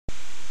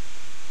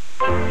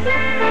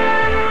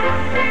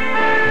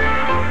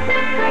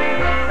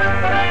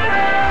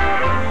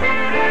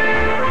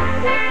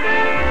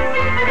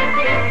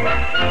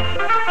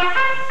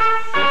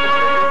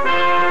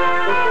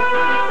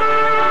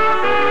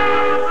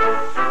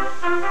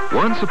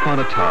Once upon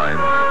a time,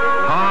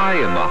 high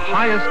in the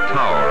highest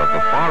tower of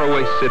the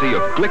faraway city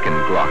of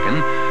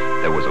Glickenglöcken,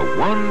 there was a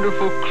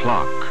wonderful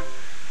clock.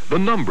 The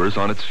numbers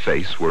on its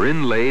face were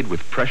inlaid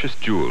with precious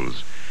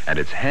jewels, and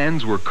its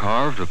hands were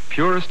carved of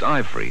purest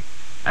ivory.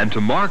 And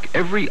to mark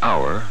every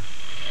hour,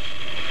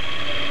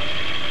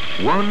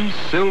 one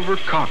silver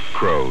cock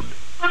crowed.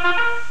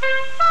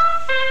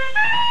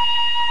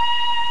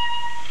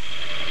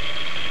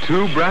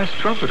 Two brass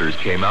trumpeters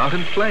came out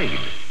and played.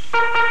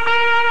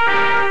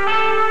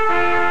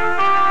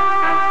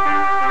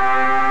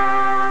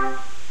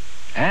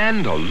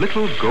 And a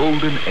little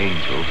golden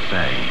angel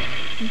sang.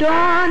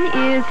 Dawn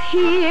is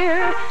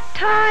here,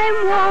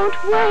 time won't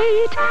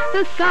wait.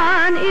 The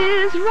sun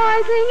is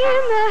rising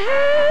in the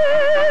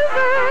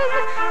heaven.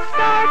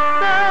 Start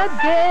the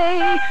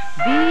day,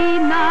 be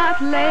not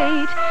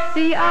late.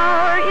 The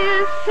hour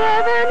is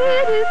 7,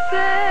 it is 7.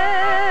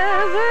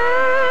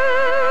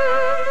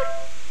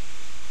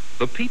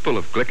 The people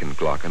of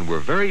Glickenglöcken were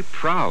very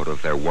proud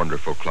of their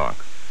wonderful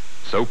clock.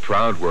 So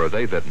proud were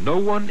they that no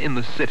one in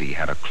the city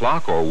had a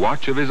clock or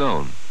watch of his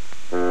own.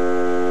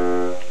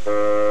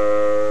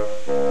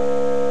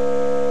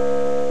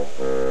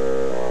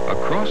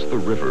 Across the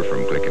river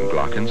from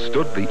Glickenglöcken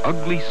stood the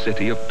ugly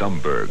city of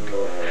Dumburg.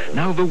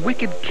 Now the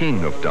wicked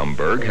king of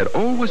Dumburg had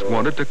always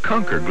wanted to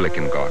conquer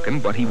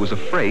Glickenglöcken, but he was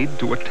afraid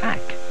to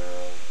attack.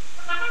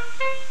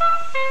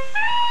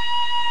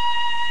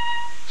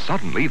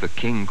 Suddenly the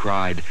king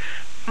cried,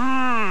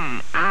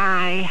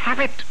 I have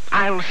it.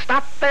 I'll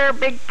stop their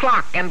big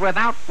clock, and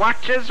without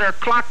watches or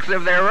clocks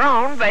of their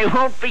own, they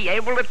won't be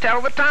able to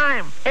tell the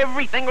time.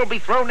 Everything will be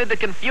thrown into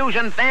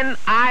confusion, then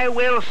I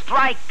will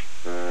strike.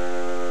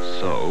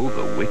 So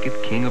the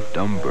wicked king of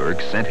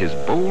Dumburg sent his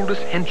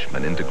boldest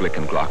henchman into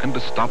Glickenglöcken to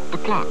stop the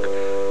clock.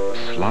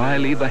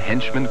 Slyly the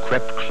henchman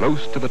crept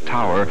close to the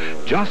tower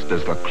just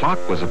as the clock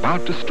was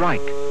about to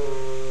strike.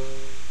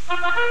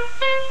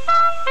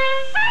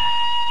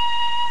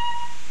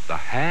 The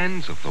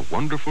hands of the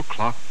wonderful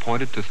clock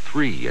pointed to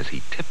 3 as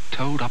he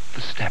tiptoed up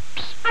the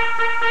steps.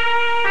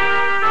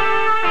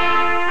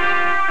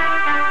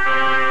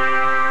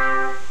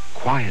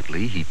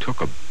 Quietly, he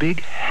took a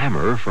big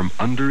hammer from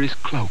under his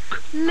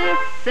cloak.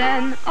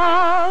 Listen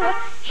all,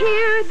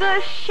 hear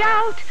the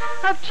shout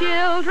of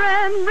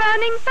children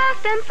running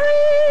fast and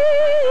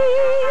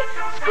free.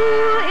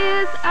 School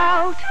is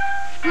out,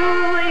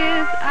 school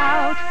is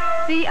out.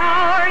 The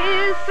hour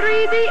is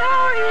 3, the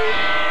hour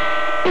is...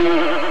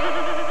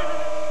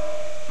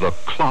 The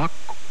clock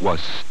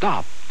was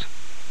stopped.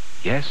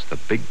 Yes, the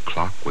big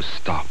clock was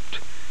stopped.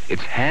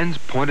 Its hands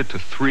pointed to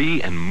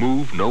 3 and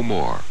moved no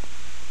more.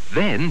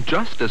 Then,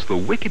 just as the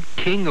wicked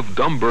king of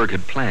Dumburg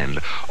had planned,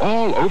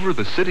 all over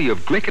the city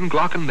of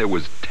Glickenglöcken there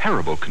was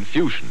terrible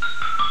confusion.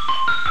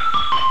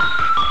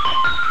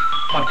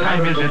 What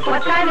time is it?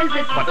 What time is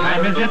it? What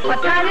time is it?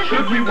 What time is it?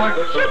 Should we work?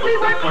 Should we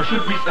work? Or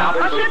should we stop?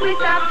 Or should we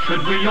stop?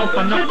 Should we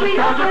open up the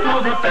door to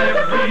close up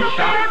every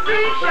shop?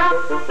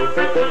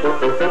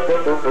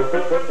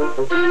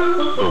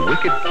 The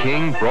wicked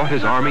king brought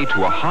his army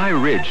to a high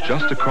ridge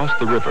just across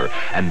the river,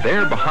 and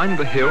there behind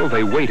the hill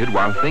they waited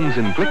while things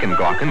in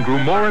Glickenglöcken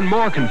grew more and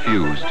more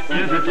confused.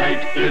 Is it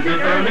late? Is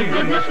it early?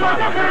 Goodness, what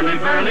a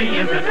hurly-burly.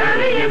 Is it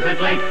early? Is it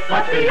late?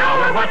 What's the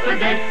hour? What's the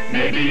date?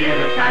 Maybe it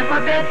is time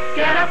for bed.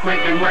 Get up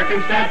quick and work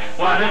instead.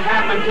 What has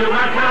happened to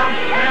our town?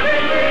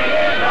 Everything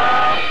is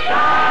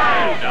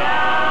upside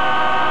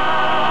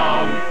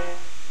down.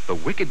 The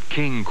wicked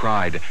king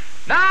cried,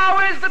 Now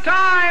is the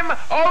time!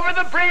 Over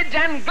the bridge,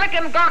 and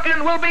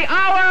Glickenglöcken will be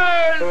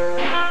ours!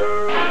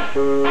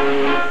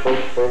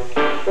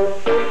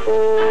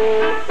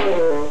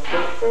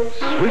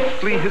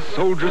 Swiftly his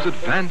soldiers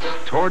advanced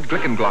toward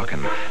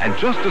Glickenglöcken, and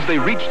just as they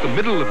reached the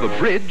middle of the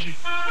bridge,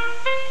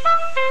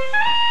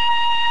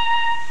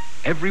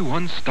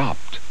 everyone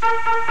stopped.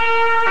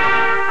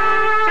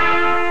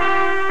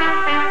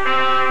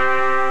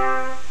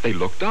 They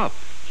looked up.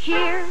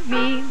 Hear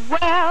me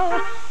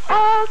well,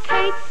 all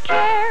take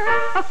care.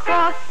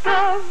 Across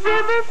the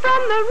river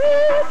from the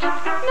ridge,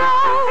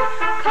 now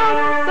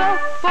comes the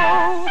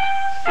foe,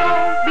 so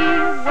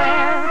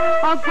beware.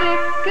 A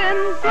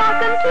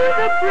Glickenglöcken to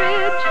the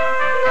bridge,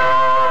 now.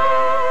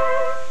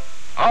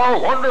 Our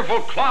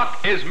wonderful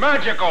clock is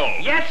magical.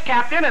 Yes,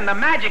 Captain, and the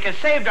magic has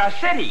saved our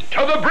city.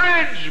 To the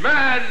bridge,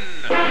 men!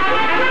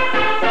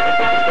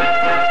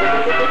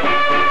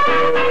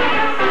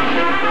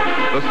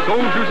 The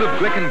soldiers of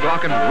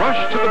Glickenglöcken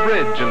rushed to the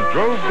bridge and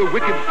drove the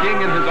wicked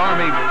king and his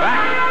army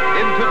back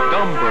into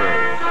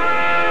Dumburg.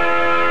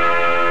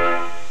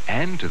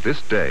 And to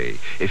this day,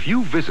 if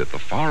you visit the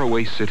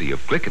faraway city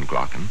of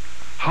Glickenglöcken,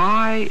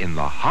 high in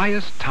the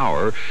highest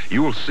tower,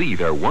 you will see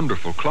their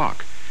wonderful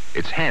clock.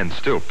 Its hands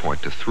still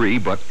point to 3,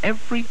 but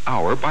every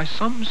hour, by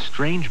some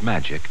strange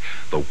magic,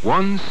 the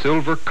 1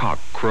 silver cock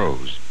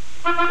crows.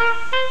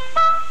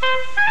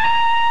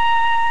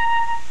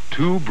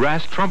 2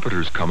 brass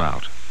trumpeters come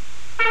out.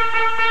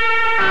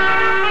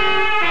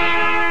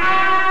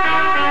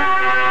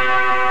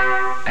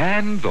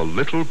 And the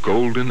little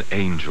golden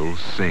angel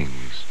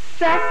sings.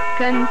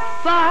 Seconds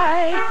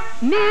fly,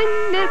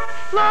 minutes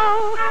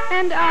flow,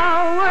 and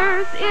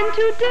hours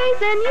into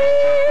days and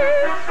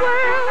years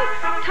swirl.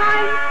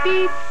 Time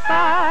speeds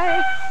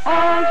by,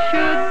 all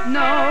should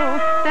know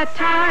that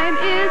time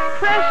is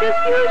precious.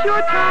 Use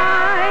your time.